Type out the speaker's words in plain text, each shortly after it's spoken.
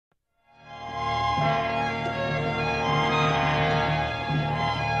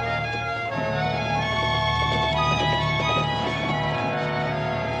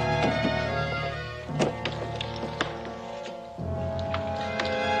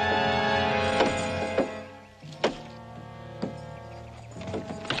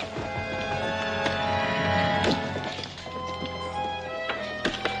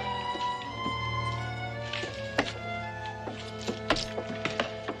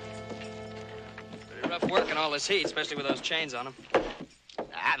work in all this heat, especially with those chains on them.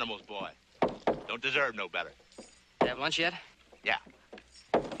 Animals, boy. Don't deserve no better. Have lunch yet? Yeah.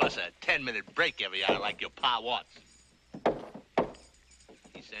 Plus a 10-minute break every hour like your pa wants.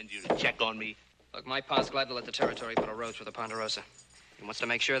 He sends you to check on me? Look, my pa's glad to let the territory put a road through the Ponderosa. He wants to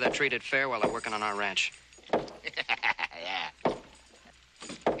make sure they're treated fair while they're working on our ranch. Yeah.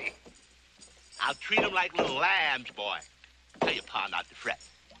 I'll treat them like little lambs, boy. Tell your pa not to fret.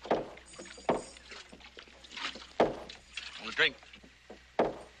 Want a drink?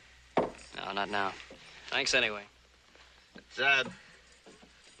 No, not now. Thanks anyway. It's a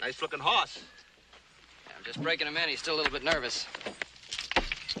nice-looking horse. Yeah, I'm just breaking him in. He's still a little bit nervous.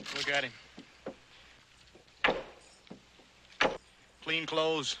 Look at him. Clean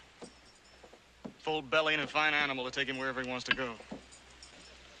clothes, full belly, and a fine animal to take him wherever he wants to go.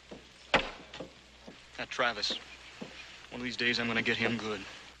 That Travis. One of these days, I'm gonna get him good.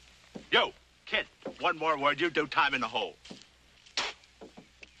 Yo, kid, one more word, you do time in the hole.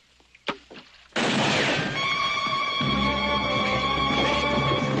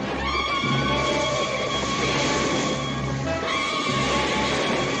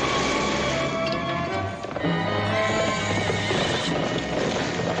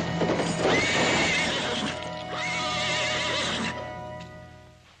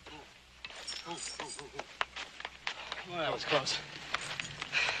 Well, that was close.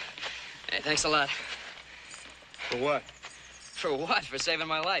 Hey, thanks a lot. For what? For what? For saving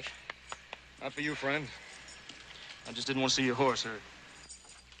my life. Not for you, friend. I just didn't want to see your horse hurt.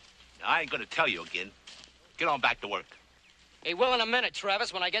 I ain't gonna tell you again. Get on back to work. He will in a minute,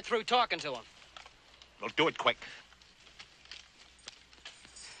 Travis, when I get through talking to him. Well, do it quick.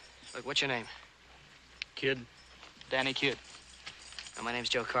 Look, what's your name? Kid. Danny Kidd. Oh, my name's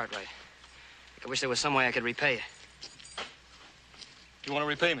Joe Cartwright. I wish there was some way I could repay you. You want to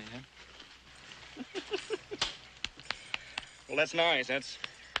repay me, huh? Well, that's nice.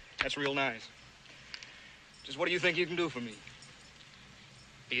 That's real nice. Just what do you think you can do for me?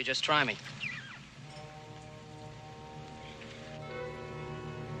 You just try me.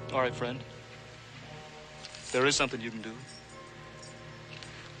 All right, friend. There is something you can do.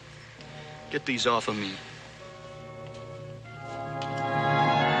 Get these off of me.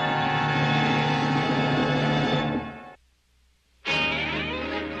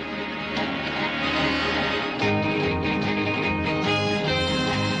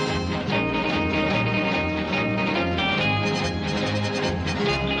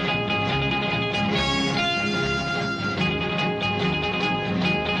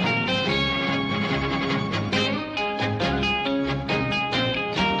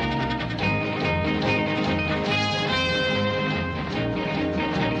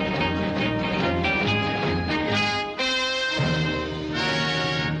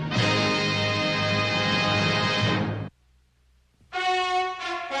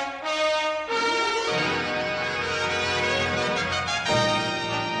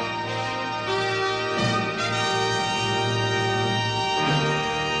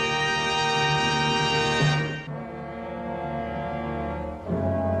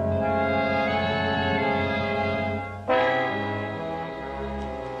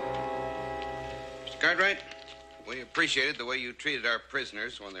 Cartwright, we appreciated the way you treated our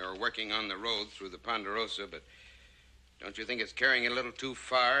prisoners when they were working on the road through the Ponderosa, but don't you think it's carrying it a little too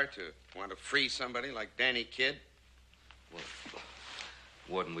far to want to free somebody like Danny Kidd? Well,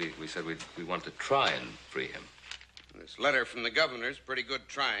 Warden, we said we want to try and free him. This letter from the governor's pretty good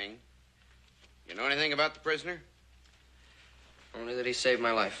trying. You know anything about the prisoner? Only that he saved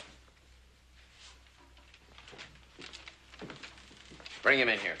my life. Bring him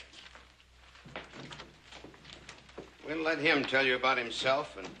in here. We'll let him tell you about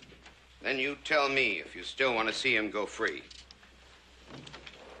himself, and then you tell me if you still want to see him go free.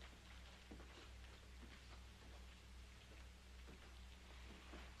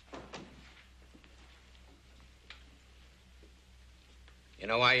 You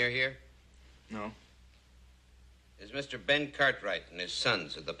know why you're here? No. There's Mr. Ben Cartwright and his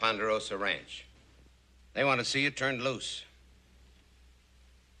sons at the Ponderosa Ranch. They want to see you turned loose.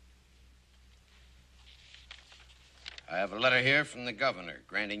 I have a letter here from the governor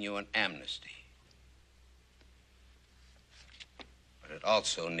granting you an amnesty. But it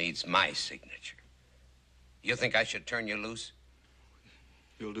also needs my signature. You think I should turn you loose?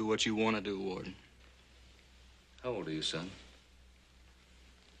 You'll do what you want to do, Warden. How old are you, son?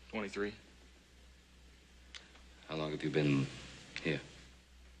 23. How long have you been here?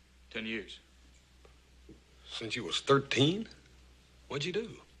 10 years. Since you was 13? What'd you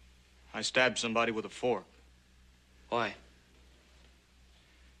do? I stabbed somebody with a fork. Why?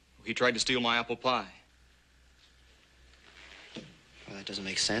 He tried to steal my apple pie. that doesn't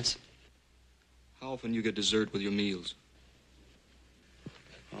make sense. How often you get dessert with your meals?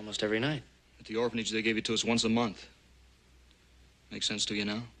 Almost every night. At the orphanage, they gave it to us once a month. Make sense to you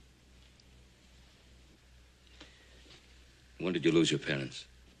now? When did you lose your parents?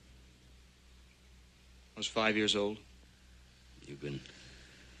 I was 5 years old. You've been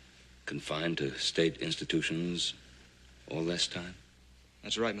confined to state institutions all this time?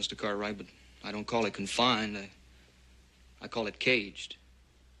 That's right, Mr. Cartwright, but I don't call it confined. I call it caged.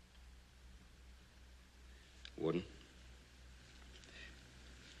 Warden,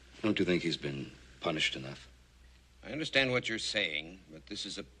 don't you think he's been punished enough? I understand what you're saying, but this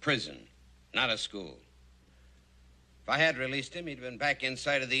is a prison, not a school. If I had released him, he'd been back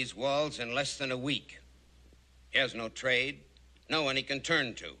inside of these walls in less than a week. He has no trade, no one he can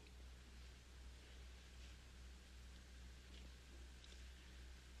turn to.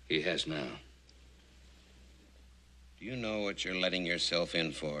 He has now. Do you know what you're letting yourself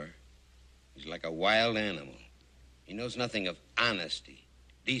in for? He's like a wild animal. He knows nothing of honesty,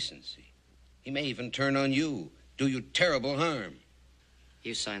 decency. He may even turn on you, do you terrible harm.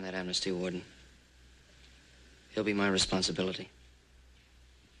 You sign that amnesty, Warden. He'll be my responsibility.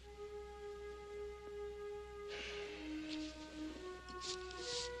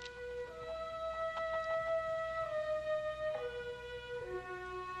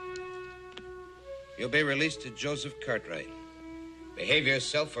 You'll be released to Joseph Cartwright. Behave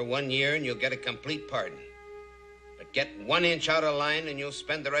yourself for 1 year and you'll get a complete pardon. But get 1 inch out of line and you'll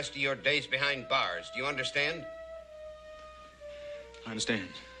spend the rest of your days behind bars. Do you understand? I understand.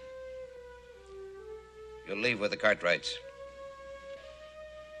 You'll leave with the Cartwrights.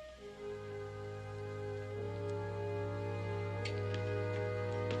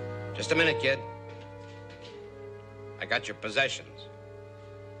 Just a minute, kid. I got your possessions.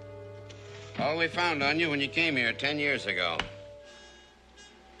 All we found on you when you came here 10 years ago.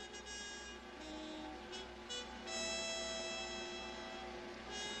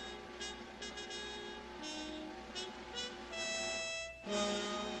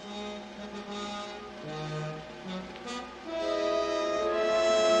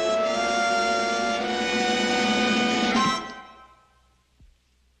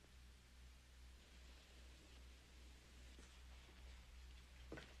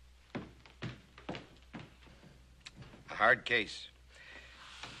 Hard case.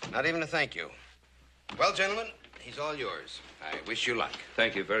 Not even a thank you. Well, gentlemen, he's all yours. I wish you luck.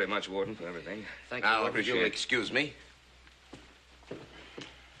 Thank you very much, Warden, for everything. Thank you, Now, Warden. if you'll excuse me.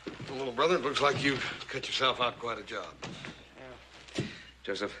 Well, little brother, it looks like you've cut yourself out quite a job.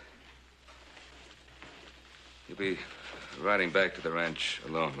 Joseph, you'll be riding back to the ranch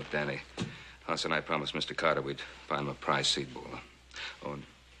alone with Danny. House and I promised Mr. Carter we'd find him a prize seed bowl. Oh, and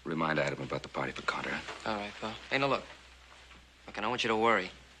remind Adam about the party for Carter. All right, pal. Hey, now look. Look, I don't want you to worry.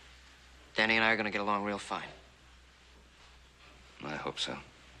 Danny and I are going to get along real fine. I hope so.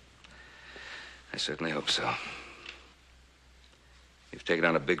 I certainly hope so. You've taken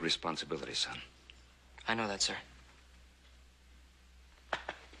on a big responsibility, son. I know that, sir.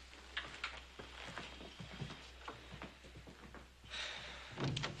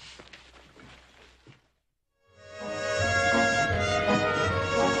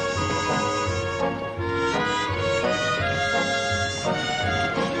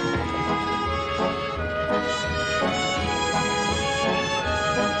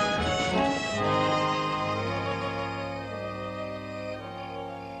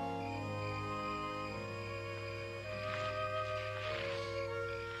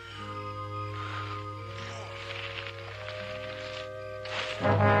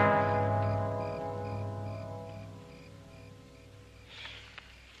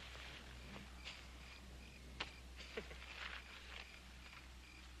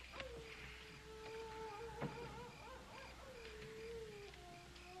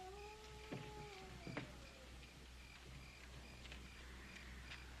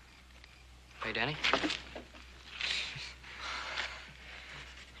 Hey, Danny.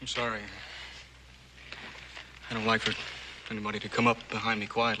 I'm sorry. I don't like for anybody to come up behind me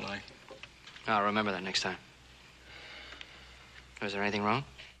quiet like. I'll remember that next time. Was there anything wrong?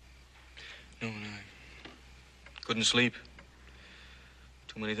 No, I couldn't sleep.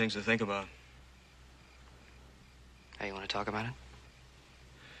 Too many things to think about. Hey, you want to talk about it?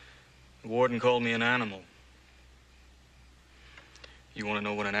 The warden called me an animal. You want to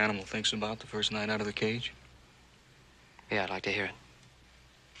know what an animal thinks about the first night out of the cage? Yeah, I'd like to hear it.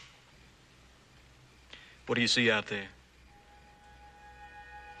 What do you see out there?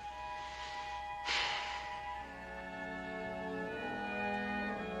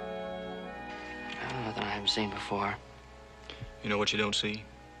 Nothing I haven't seen before. You know what you don't see?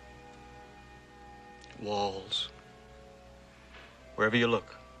 Walls. Wherever you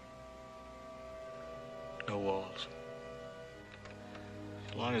look, no walls.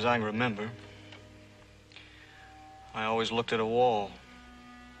 As long as I can remember, I always looked at a wall.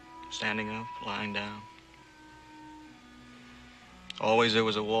 Standing up, lying down. Always there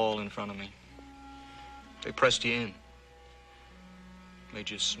was a wall in front of me. They pressed you in. Made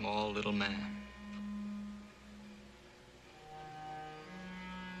you a small little man.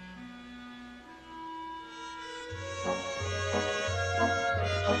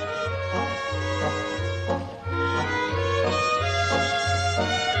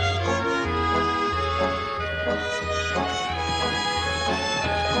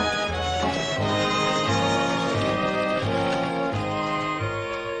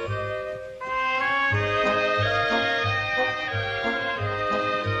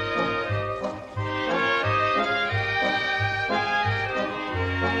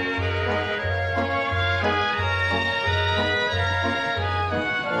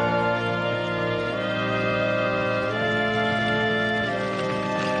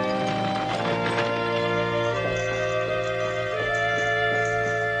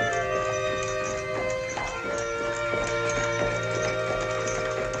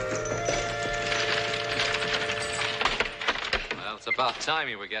 It's about time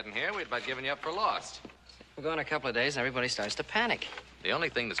you were getting here. We'd about given you up for lost. We're going a couple of days and everybody starts to panic. The only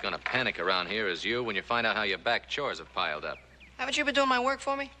thing that's going to panic around here is you when you find out how your back chores have piled up. Haven't you been doing my work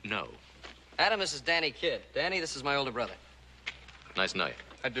for me? No. Adam, this is Danny Kidd. Danny, this is my older brother. Nice night.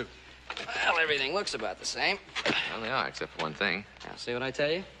 I do. Well, everything looks about the same. Well, they are, except for one thing. Now, see what I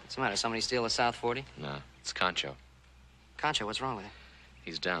tell you? What's the matter? Somebody steal the South 40? No, it's Concho. Concho, what's wrong with him?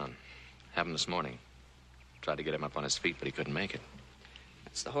 He's down. Happened this morning. Tried to get him up on his feet, but he couldn't make it.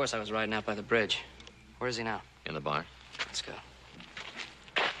 It's the horse I was riding out by the bridge. Where is he now? In the bar. Let's go.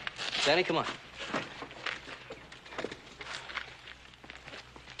 Danny, come on.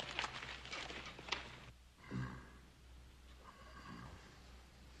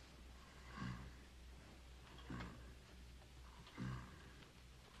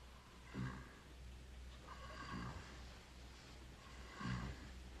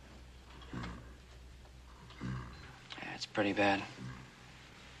 Yeah, it's pretty bad.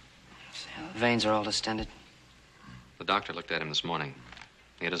 The veins are all distended. The doctor looked at him this morning.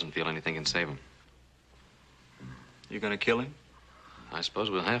 He doesn't feel anything can save him. You gonna kill him? I suppose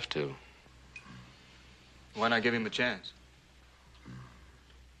we'll have to. Why not give him a chance?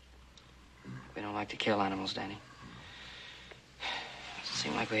 We don't like to kill animals, Danny. Doesn't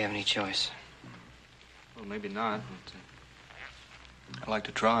seem like we have any choice. Well, maybe not, but I like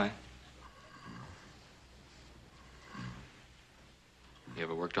to try. You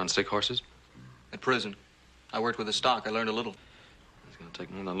ever worked on sick horses? At prison, I worked with the stock. I learned a little. It's going to take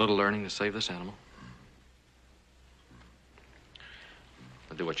more than a little learning to save this animal.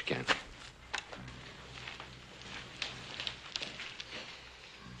 But do what you can.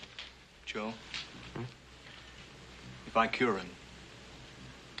 Joe, if I cure him,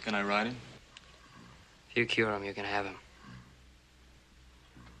 can I ride him? If you cure him, you can have him.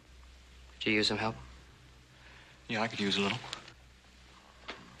 Could you use some help? Yeah, I could use a little.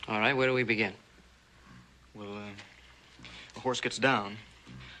 All right, where do we begin? Well, a horse gets down,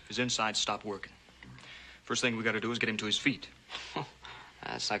 his insides stop working. First thing we got to do is get him to his feet.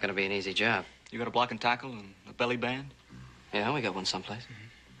 That's not going to be an easy job. You got a block and tackle and a belly band? Yeah, we got one someplace.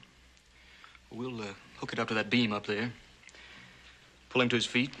 We'll hook it up to that beam up there. Pull him to his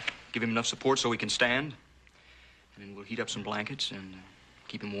feet, give him enough support so he can stand. And then we'll heat up some blankets and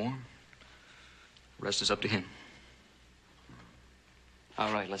keep him warm. The rest is up to him.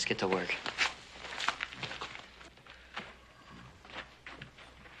 All right, let's get to work.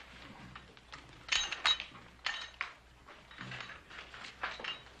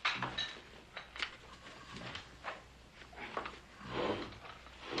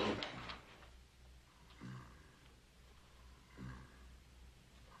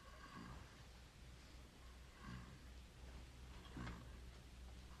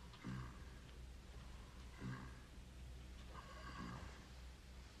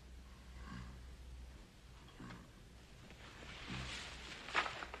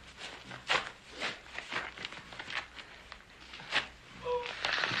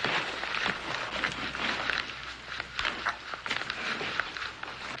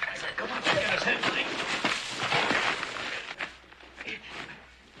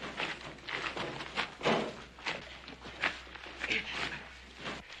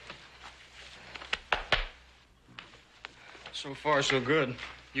 So far, so good.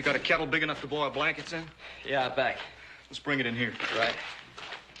 You got a kettle big enough to boil blankets in? Yeah, back. Let's bring it in here. Right.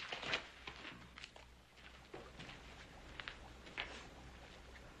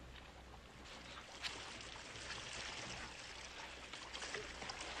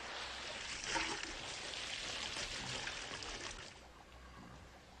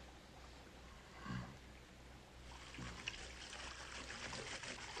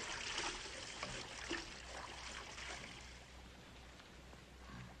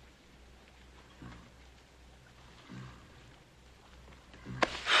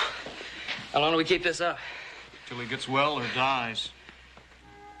 How long do we keep this up? Till he gets well or dies.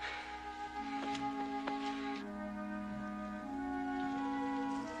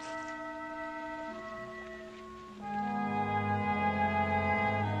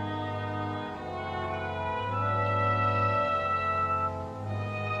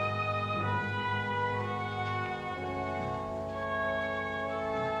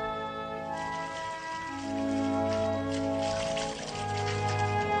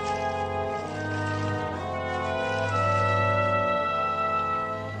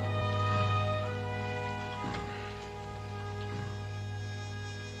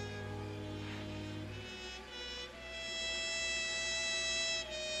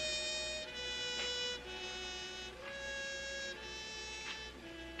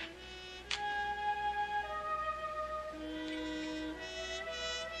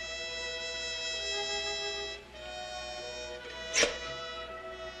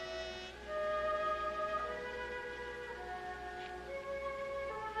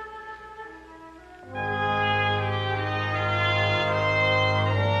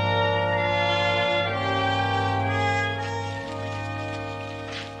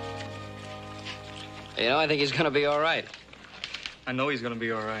 You know, I think he's gonna be all right. I know he's gonna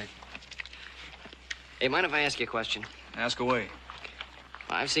be all right. Hey, mind if I ask you a question? Ask away.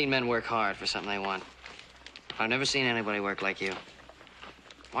 I've seen men work hard for something they want. I've never seen anybody work like you.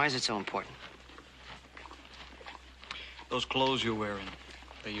 Why is it so important? Those clothes you're wearing,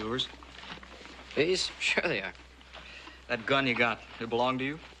 they yours? These? Sure they are. That gun you got, it belong to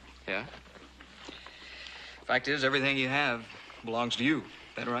you? Yeah? Fact is, everything you have belongs to you. Is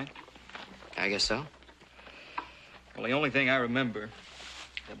that right? I guess so. Well, the only thing I remember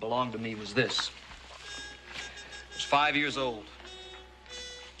that belonged to me was this. I was 5 years old.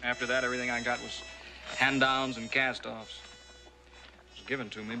 After that, everything I got was hand-downs and cast-offs. It was given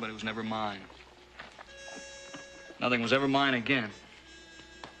to me, but it was never mine. Nothing was ever mine again.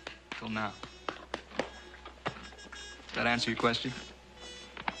 Till now. Does that answer your question?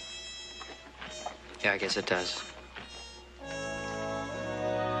 Yeah, I guess it does.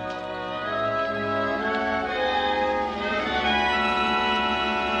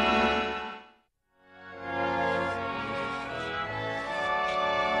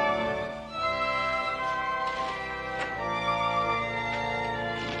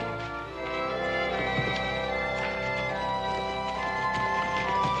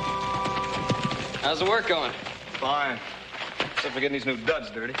 How's the work going? Fine. Except for getting these new duds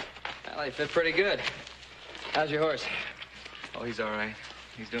dirty. Well, they fit pretty good. How's your horse? Oh, he's all right.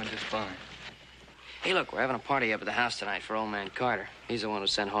 He's doing just fine. Hey, look, we're having a party up at the house tonight for old man Carter. He's the one who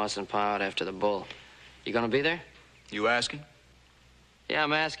sent Horse and Pa out after the bull. You gonna be there? You asking? Yeah,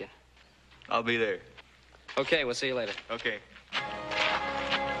 I'm asking. I'll be there. Okay, we'll see you later. Okay.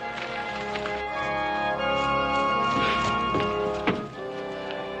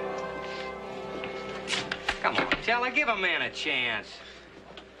 Come on, Teller, give a man a chance.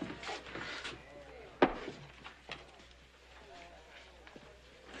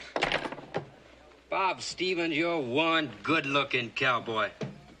 Bob Stevens, you're one good-looking cowboy.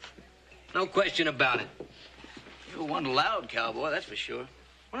 No question about it. You're one loud cowboy, that's for sure.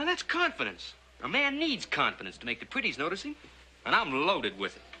 Well, now, that's confidence. A man needs confidence to make the pretties notice him, and I'm loaded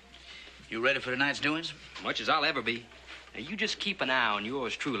with it. You ready for tonight's doings? Much as I'll ever be. Now, you just keep an eye on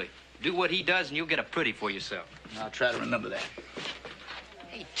yours truly. Do what he does, and you'll get a pretty for yourself. I'll try to remember that.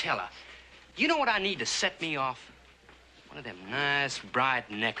 Hey, Teller, you know what I need to set me off? One of them nice, bright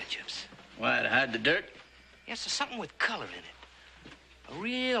neckerchiefs. Why, to hide the dirt? Yes, there's something with color in it. A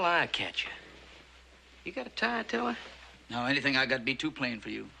real eye catcher. You got a tie, Teller? No, anything I got be too plain for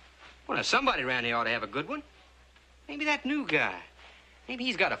you. Well, now, somebody around here ought to have a good one. Maybe that new guy. Maybe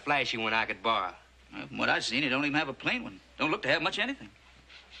he's got a flashy one I could borrow. From what I've seen, he don't even have a plain one. Don't look to have much anything.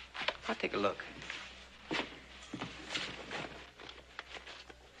 I'll take a look.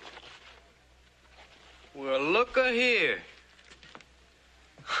 Well, look-a-here.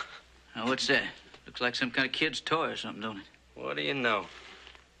 Now, what's that? Looks like some kind of kid's toy or something, don't it? What do you know?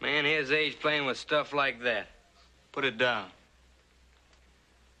 Man his age playing with stuff like that. Put it down.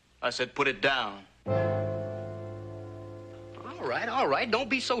 I said put it down. All right, don't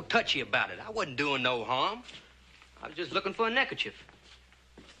be so touchy about it. I wasn't doing no harm. I was just looking for a neckerchief.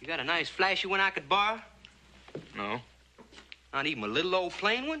 You got a nice flashy one I could borrow? No. Not even a little old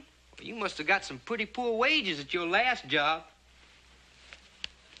plain one? Well, you must have got some pretty poor wages at your last job.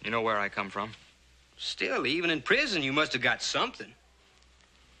 You know where I come from? Still, even in prison, you must have got something.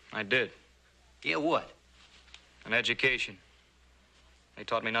 I did. Yeah, what? An education. They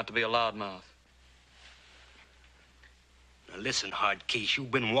taught me not to be a loudmouth. Now listen, Hardcase,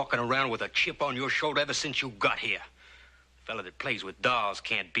 you've been walking around with a chip on your shoulder ever since you got here. A fella that plays with dolls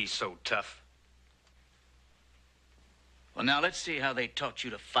can't be so tough. Well, now, let's see how they taught you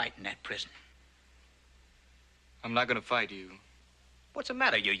to fight in that prison. I'm not gonna fight you. What's the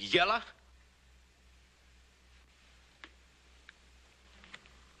matter, you yeller?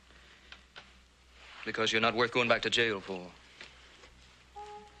 Because you're not worth going back to jail for.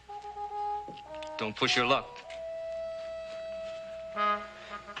 Don't push your luck.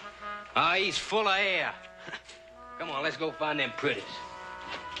 Ah, he's full of air. Come on, let's go find them pretties.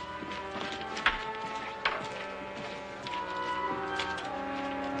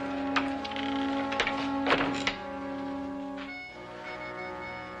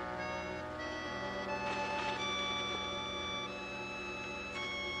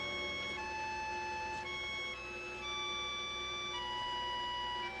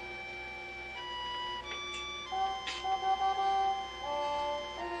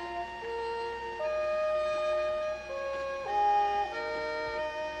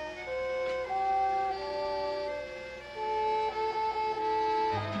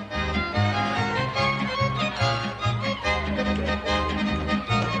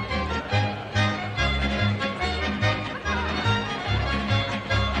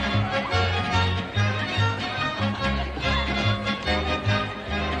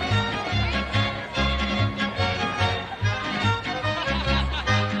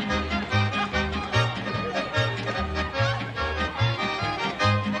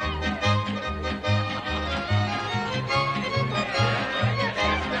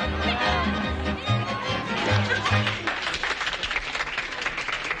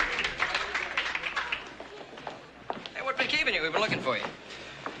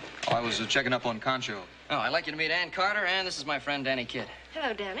 Checking up on Concho. Oh, I'd like you to meet Ann Carter, and this is my friend Danny Kidd.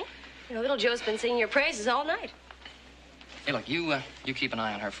 Hello, Danny. You know, little Joe's been singing your praises all night. Hey, look, you keep an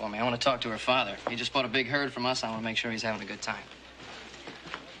eye on her for me. I want to talk to her father. He just bought a big herd from us. I want to make sure he's having a good time.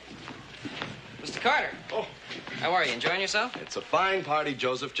 Mr. Carter. Oh. How are you? Enjoying yourself? It's a fine party,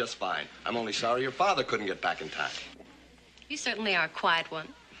 Joseph, just fine. I'm only sorry your father couldn't get back in time. You certainly are a quiet one.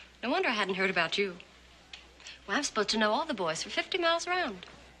 No wonder I hadn't heard about you. Well, I'm supposed to know all the boys for 50 miles around.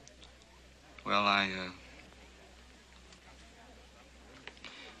 Well, I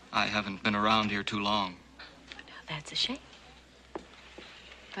haven't been around here too long. Now, that's a shame.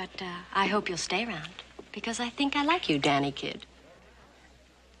 But I hope you'll stay around, because I think I like you, Danny Kidd.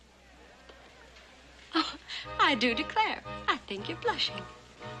 Oh, I do declare. I think you're blushing.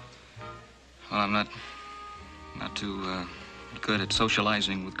 Well, I'm not too good at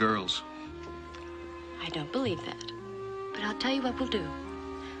socializing with girls. I don't believe that. But I'll tell you what we'll do.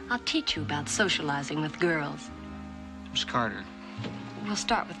 I'll teach you about socializing with girls. Miss Carter. We'll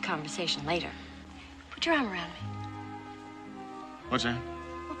start with conversation later. Put your arm around me. What's that?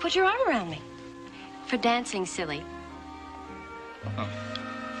 Well, put your arm around me. For dancing, silly. Oh.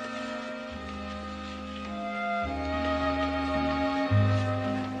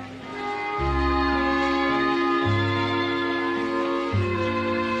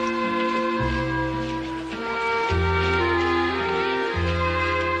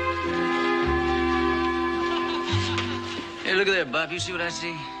 Hey, look at there, Bob. You see what I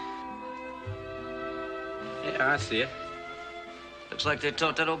see? Yeah, I see it. Looks like they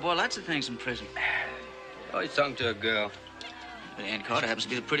taught that old boy lots of things in prison. Oh, he's talking to a girl. But Ann Carter happens to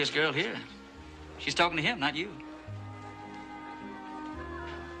be the prettiest girl here. She's talking to him, not you.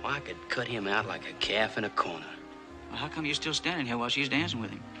 Well, I could cut him out like a calf in a corner. Well, how come you're still standing here while she's dancing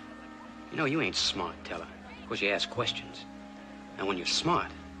with him? You know, you ain't smart, Teller. Because you ask questions. And when you're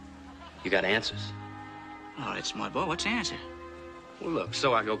smart, you got answers. All right, smart boy, what's the answer? Well, look,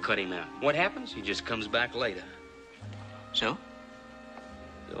 so I go cut him out. What happens? He just comes back later. So?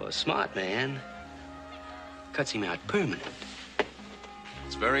 So a smart man cuts him out permanent.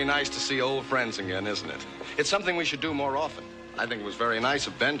 It's very nice to see old friends again, isn't it? It's something we should do more often. I think it was very nice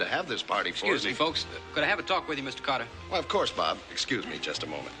of Ben to have this party for us. Excuse me, folks. Could I have a talk with you, Mr. Carter? Well, of course, Bob. Excuse me just a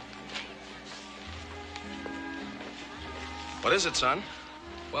moment. What is it, son?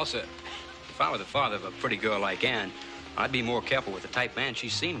 Well, sir, if I were the father of a pretty girl like Ann, I'd be more careful with the type man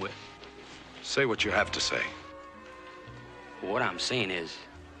she's seen with. Say what you have to say. What I'm saying is,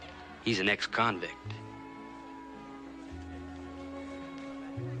 he's an ex-convict.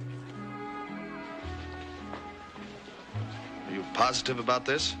 Are you positive about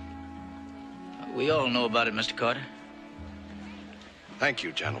this? We all know about it, Mr. Carter. Thank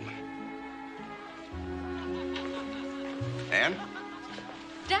you, gentlemen. Ann,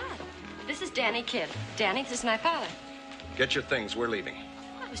 Dad, this is Danny Kidd. Danny, this is my father. get your things. We're leaving.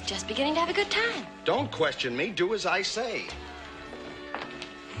 I was just beginning to have a good time. Don't question me. Do as I say.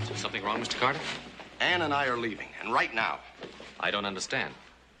 Is there something wrong, Mr. Carter? Ann and I are leaving, and right now. I don't understand.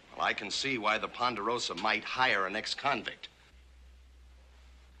 Well, I can see why the Ponderosa might hire an ex-convict.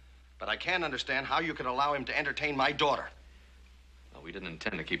 But I can't understand how you could allow him to entertain my daughter. Well, we didn't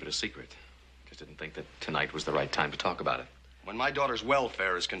intend to keep it a secret. Just didn't think that tonight was the right time to talk about it. When my daughter's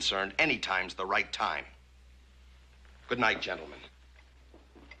welfare is concerned, any time's the right time. Good night, gentlemen.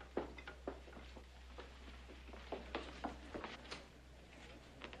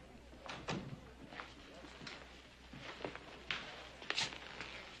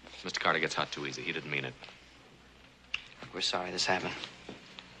 Mr. Carter gets hot too easy. He didn't mean it. We're sorry this happened.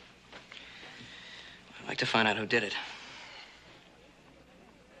 I'd like to find out who did it.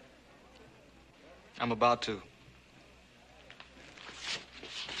 I'm about to.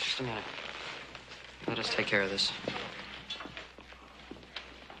 Just a minute. Let us take care of this.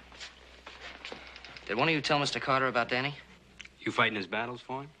 Did one of you tell Mr. Carter about Danny? You fighting his battles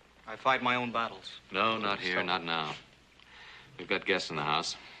for him? I fight my own battles. No, not here, not now. We've got guests in the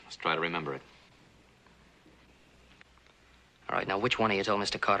house. Let's try to remember it. All right, now, which one of you told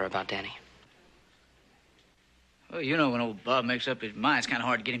Mr. Carter about Danny? Well, you know, when old Bob makes up his mind, it's kind of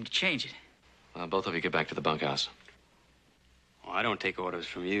hard to get him to change it. Both of you get back to the bunkhouse. Oh, I don't take orders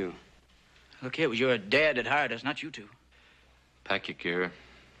from you. Look here, it was your dad that hired us, not you two. Pack your gear.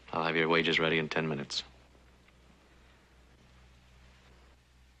 I'll have your wages ready in 10 minutes.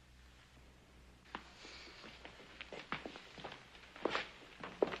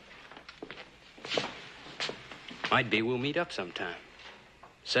 Might be we'll meet up sometime.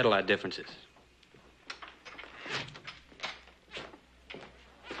 Settle our differences.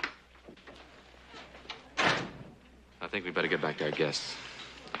 I think we better get back to our guests.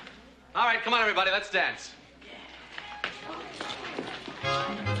 All right, come on, everybody, let's dance.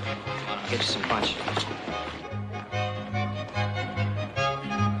 I'll get you some punch.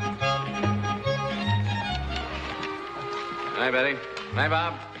 Hi, Betty. Hi,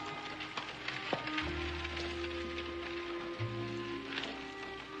 Bob.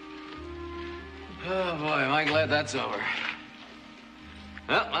 Oh, boy, am I glad that's over.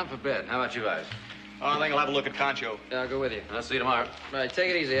 Well, I'm for bed. How about you guys? Oh, I think I'll have a look at Concho. Yeah, I'll go with you. I'll see you tomorrow. All right,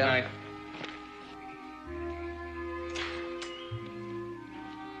 take it easy, Al. All right.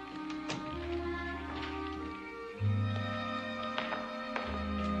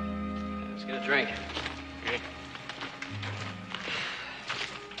 Let's get a drink. Okay.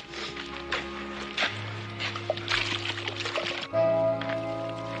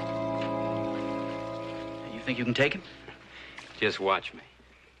 You think you can take him? Just watch me.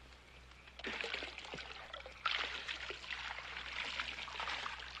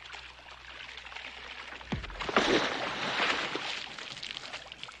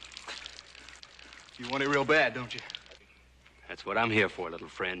 You want it real bad, don't you? That's what I'm here for, little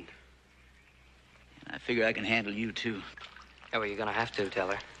friend. I figure I can handle you, too. Oh, well, you're gonna have to, tell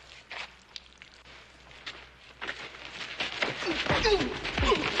her.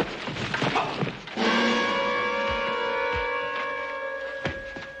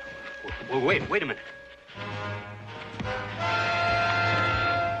 Well, wait a minute.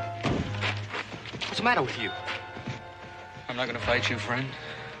 What's the matter with you? I'm not gonna fight you, friend.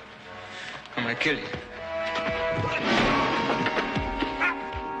 I'm gonna kill you.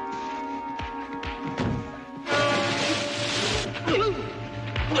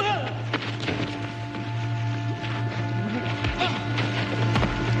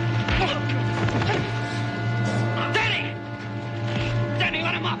 Danny! Danny,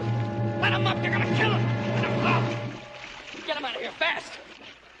 let him up! Let him up! You're gonna kill him! Let him up! Get him out of here, fast!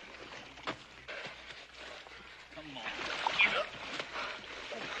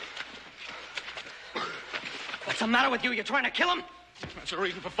 What's the matter with you? You're trying to kill him? That's the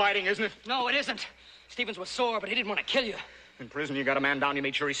reason for fighting, isn't it? No, it isn't. Stevens was sore, but he didn't want to kill you. In prison, you got a man down, you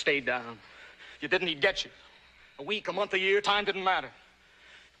made sure he stayed down. If you didn't, he'd get you. A week, a month, a year, time didn't matter.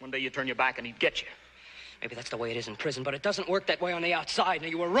 One day you turn your back and he'd get you. Maybe that's the way it is in prison, but it doesn't work that way on the outside. Now,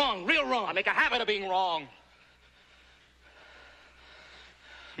 you were wrong, real wrong. I make a habit of being wrong.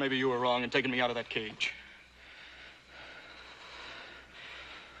 Maybe you were wrong in taking me out of that cage.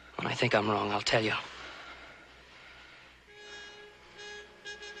 When I think I'm wrong, I'll tell you.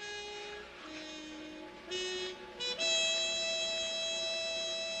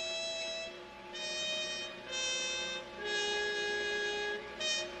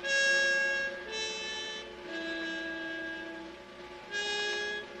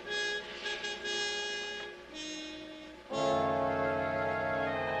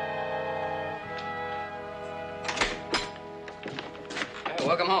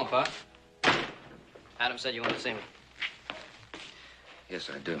 on, Pop. Adam said you wanted to see me. Yes,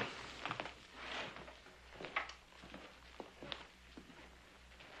 I do.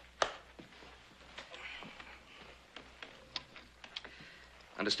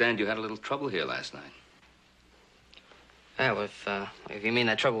 Understand you had a little trouble here last night. Yeah, well, if you mean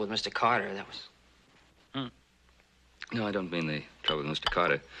that trouble with Mr. Carter, that was... No, I don't mean the trouble with Mr.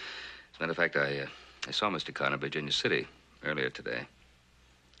 Carter. As a matter of fact, I saw Mr. Carter in Virginia City earlier today.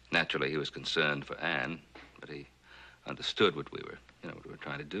 Naturally, he was concerned for Anne, but he understood what we were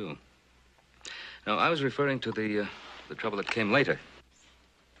trying to do. No, I was referring to the trouble that came later.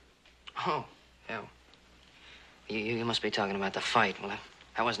 Oh, yeah. You must be talking about the fight. Well,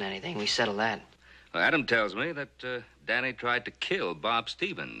 that wasn't anything. We settled that. Well, Adam tells me that Danny tried to kill Bob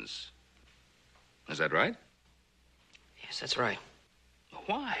Stevens. Is that right? Yes, that's right.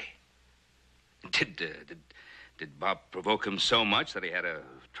 Why? Did Bob provoke him so much that he had to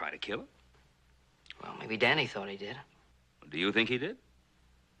try to kill him? Well, maybe Danny thought he did. Do you think he did?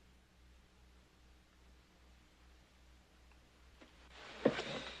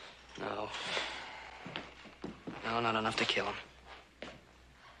 No. No, not enough to kill him.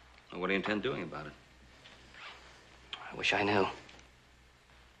 Well, what do you intend doing about it? I wish I knew.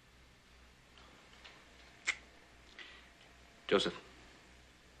 Joseph.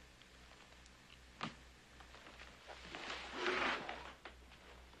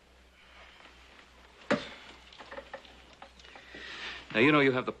 Now, you know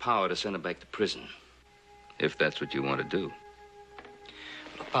you have the power to send him back to prison, if that's what you want to do.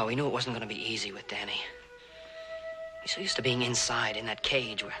 Look, Pa, we knew it wasn't going to be easy with Danny. He's so used to being inside in that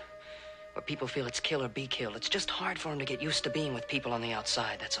cage where people feel it's kill or be killed. It's just hard for him to get used to being with people on the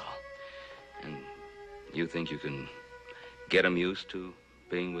outside, that's all. And you think you can get him used to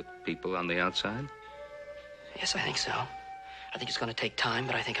being with people on the outside? Yes, I think so. I think it's going to take time,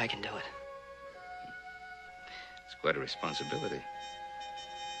 but I think I can do it. It's quite a responsibility.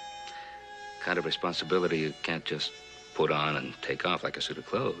 Kind of responsibility you can't just put on and take off like a suit of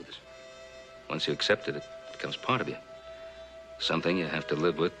clothes. Once you accept it, it becomes part of you. Something you have to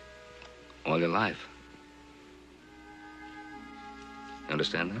live with all your life. You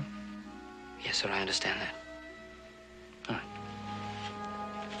understand that? Yes, sir, I understand that. All right.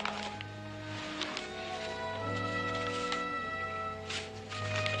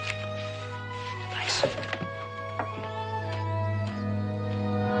 Thanks.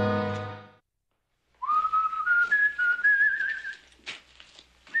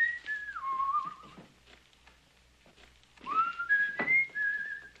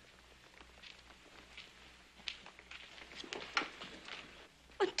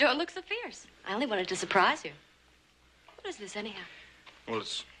 Don't look so fierce. I only wanted to surprise you. What is this, anyhow? Well,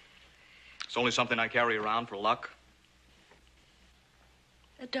 it's only something I carry around for luck.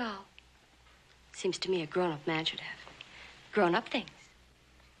 A doll. Seems to me a grown-up man should have grown-up things.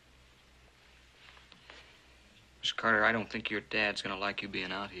 Miss Carter, I don't think your dad's gonna like you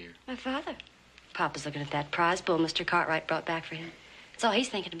being out here. My father. Papa's looking at that prize bull Mr. Cartwright brought back for him. That's all he's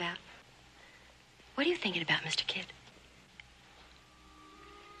thinking about. What are you thinking about, Mr. Kidd?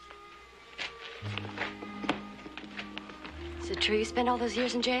 Is it true you spent all those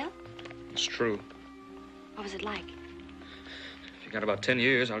years in jail? It's true. What was it like? If you got about 10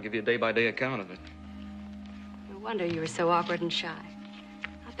 years, I'll give you a day-by-day account of it. No wonder you were so awkward and shy.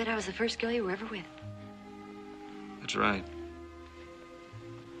 I'll bet I was the first girl you were ever with. That's right.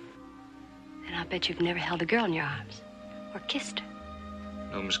 And I'll bet you've never held a girl in your arms or kissed her.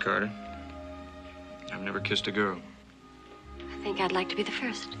 No, Miss Carter. I've never kissed a girl. I think I'd like to be the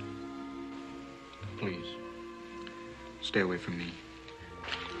first. Please, stay away from me.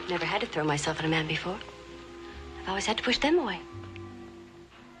 Never had to throw myself at a man before. I've always had to push them away.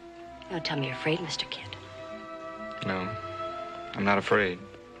 Don't tell me you're afraid, Mr. Kidd. No, I'm not afraid.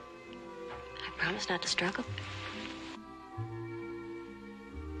 I promise not to struggle.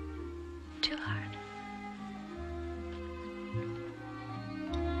 Too hard.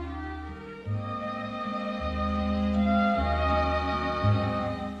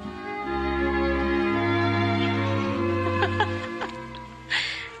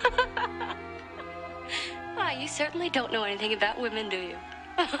 Why, you certainly don't know anything about women, do you?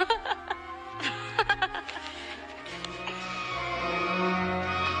 I'm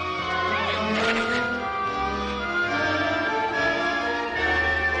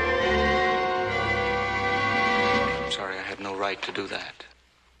sorry, I had no right to do that.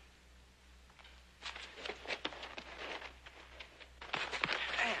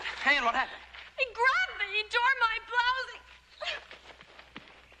 Anne, what happened? He grabbed me. He tore my blousing.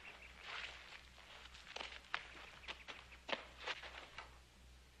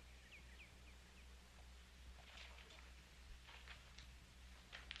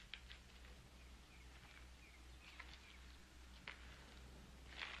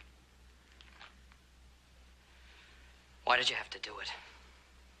 Why did you have to do it?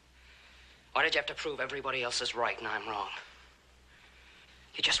 Why did you have to prove everybody else is right and I'm wrong?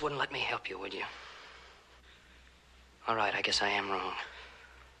 You just wouldn't let me help you, would you? All right, I guess I am wrong.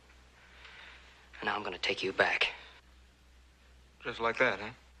 And now I'm gonna take you back. Just like that, huh?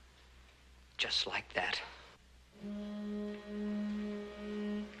 Just like that.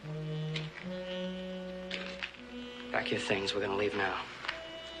 Pack your things. We're gonna leave now.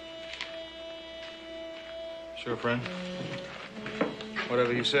 Sure, friend.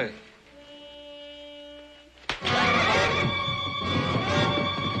 Whatever you say.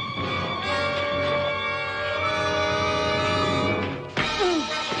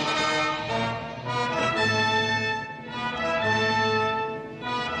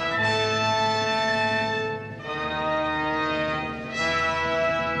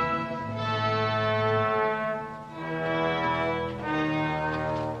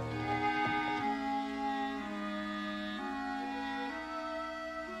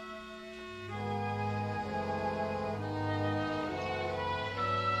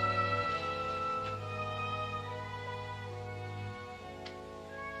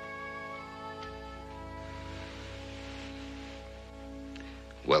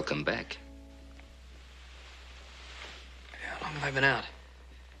 Welcome back. How long have I been out?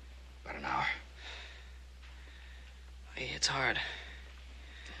 About an hour. Hey, it's hard.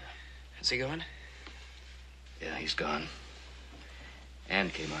 Is he going? Yeah, he's gone. Anne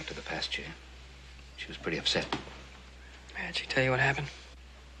came out to the pasture. She was pretty upset. Did she tell you what happened?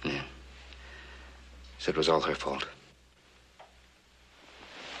 Yeah. Said it was all her fault.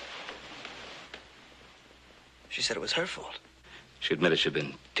 She said it was her fault. She admitted she'd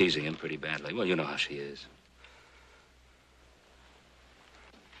been teasing him pretty badly. Well, you know how she is.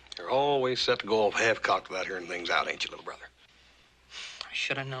 You're always set to go off half-cocked without hearing things out, ain't you, little brother? I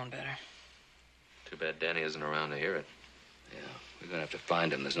should have known better. Too bad Danny isn't around to hear it. Yeah, we're gonna have to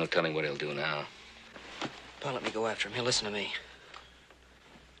find him. There's no telling what he'll do now. Pa, let me go after him. He'll listen to me.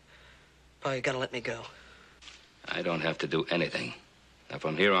 Pa, you gotta let me go. I don't have to do anything. Now,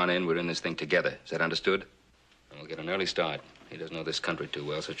 from here on in, we're in this thing together. Is that understood? And we'll get an early start. He doesn't know this country too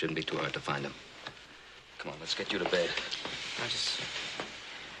well, so it shouldn't be too hard to find him. Come on, let's get you to bed. Now just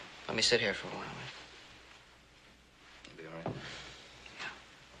let me sit here for a while. You'll be all right.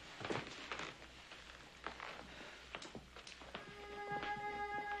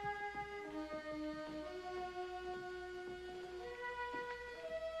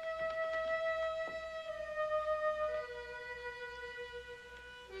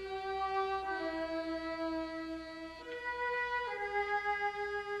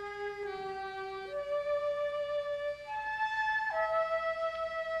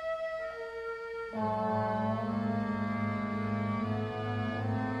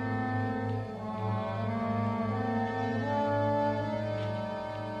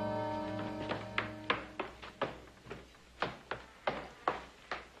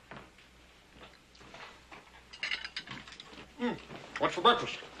 What's for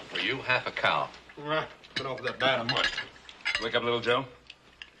breakfast? For you, half a cow. Right. Been off of that bad a month. Wake up, little Joe.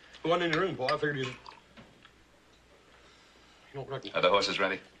 Who wasn't in your room, Paul? I figured you don't reckon. Are the horses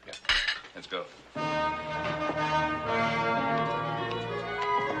ready? Yeah. Let's go.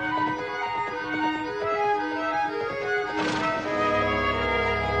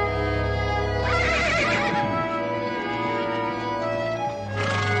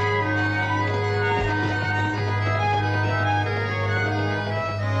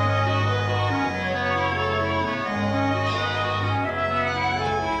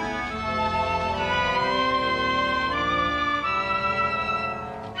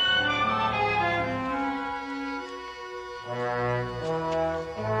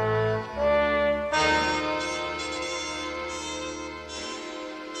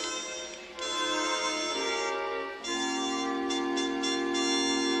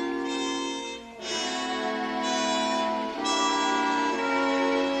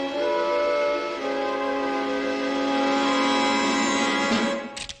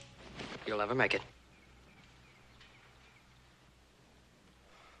 You'll never make it.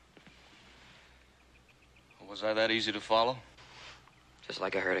 Was I that easy to follow? Just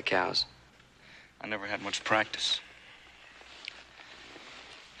like a herd of cows. I never had much practice.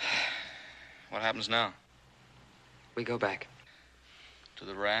 What happens now? We go back. To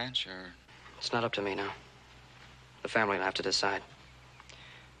the ranch, or? It's not up to me now. The family will have to decide.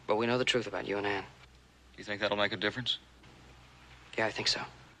 But we know the truth about you and Anne. You think that'll make a difference? Yeah, I think so.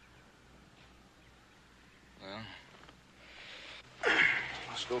 Well,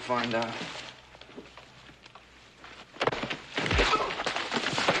 let's go find out.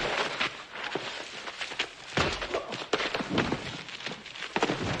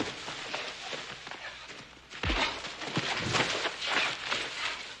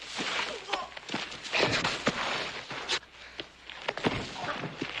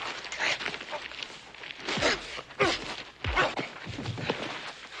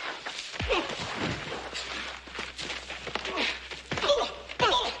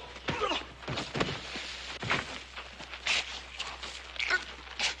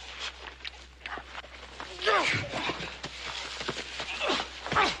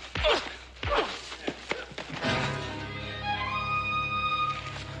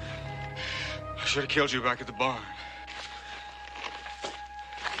 should have killed you back at the barn.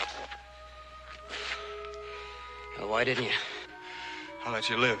 Well, why didn't you? I let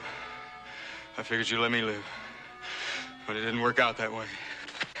you live. I figured you'd let me live. But it didn't work out that way.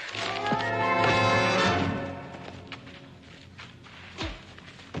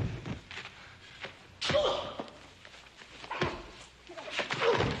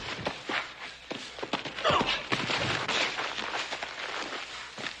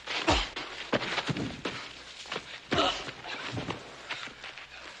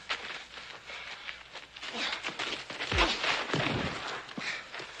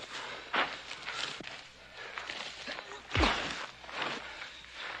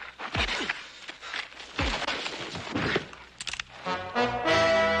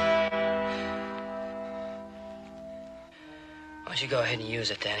 Why don't you go ahead and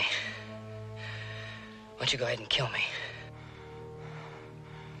use it, Danny? Why don't you go ahead and kill me?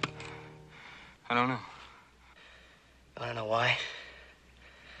 I don't know. You want to know why?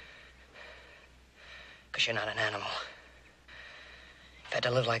 Because you're not an animal. You've had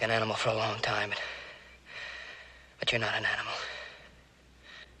to live like an animal for a long time, but you're not an animal.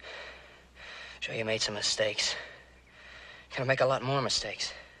 Sure, you made some mistakes. You're gonna make a lot more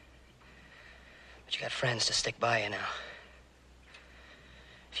mistakes. But you got friends to stick by you now.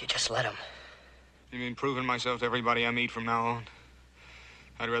 If you just let them. You mean proving myself to everybody I meet from now on?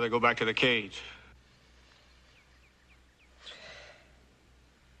 I'd rather go back to the cage.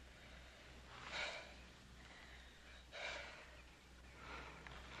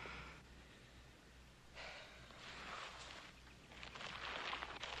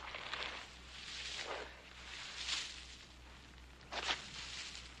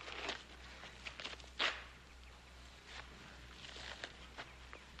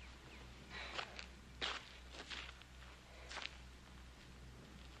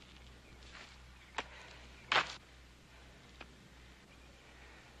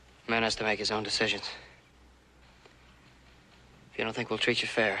 A man has to make his own decisions. If you don't think we'll treat you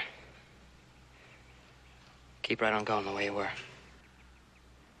fair, keep right on going the way you were.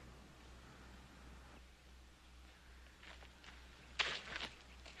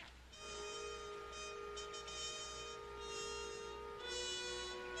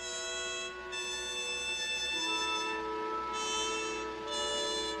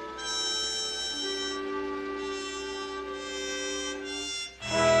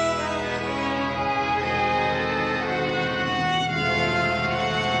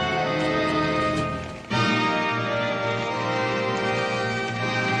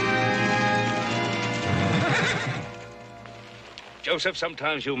 Joseph,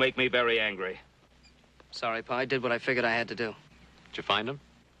 sometimes you make me very angry. Sorry, Pa. I did what I figured I had to do. Did you find him?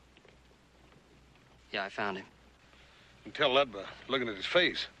 Yeah, I found him. You can tell that by looking at his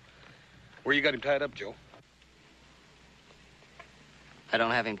face. Where you got him tied up, Joe? I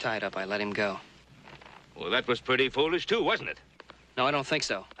don't have him tied up. I let him go. Well, that was pretty foolish, too, wasn't it? No, I don't think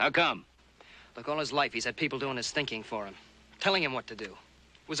so. How come? Look, all his life, he's had people doing his thinking for him, telling him what to do.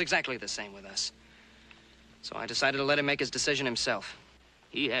 It was exactly the same with us. So I decided to let him make his decision himself.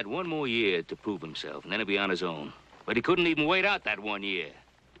 He had one more year to prove himself, and then he'd be on his own. But he couldn't even wait out that 1 year.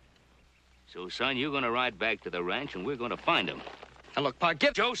 So, son, you're going to ride back to the ranch, and we're going to find him. Now, look, Pa,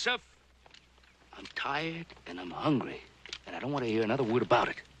 give... Joseph, I'm tired, and I'm hungry, and I don't want to hear another word about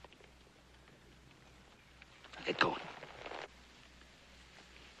it. Now, get going.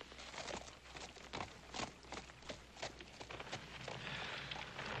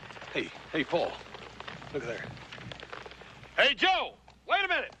 Hey, Paul. Look there. Hey, Joe! Wait a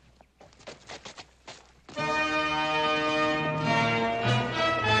minute!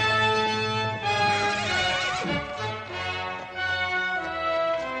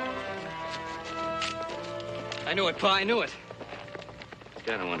 I knew it, Pa. I knew it. It's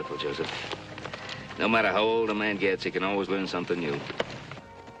kind of wonderful, Joseph. No matter how old a man gets, he can always learn something new.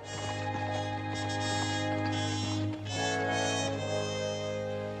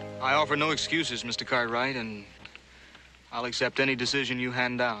 I offer no excuses, Mr. Cartwright, and I'll accept any decision you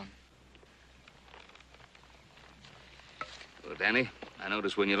hand down. Well, Danny, I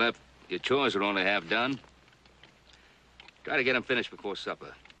noticed when you left, your chores were only half done. Try to get them finished before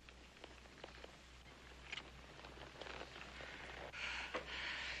supper.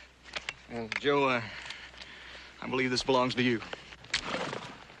 Joe, I believe this belongs to you.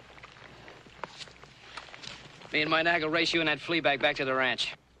 Me and my nag will race you and that flea bag back to the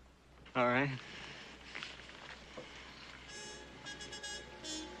ranch. All right.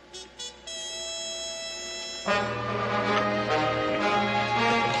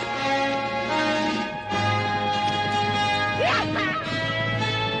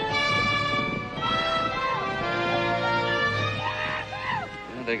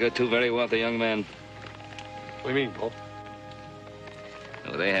 They got two very wealthy young men. What do you mean, Paul?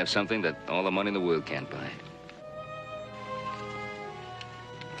 Oh, they have something that all the money in the world can't buy.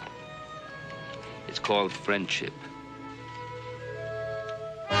 It's called friendship.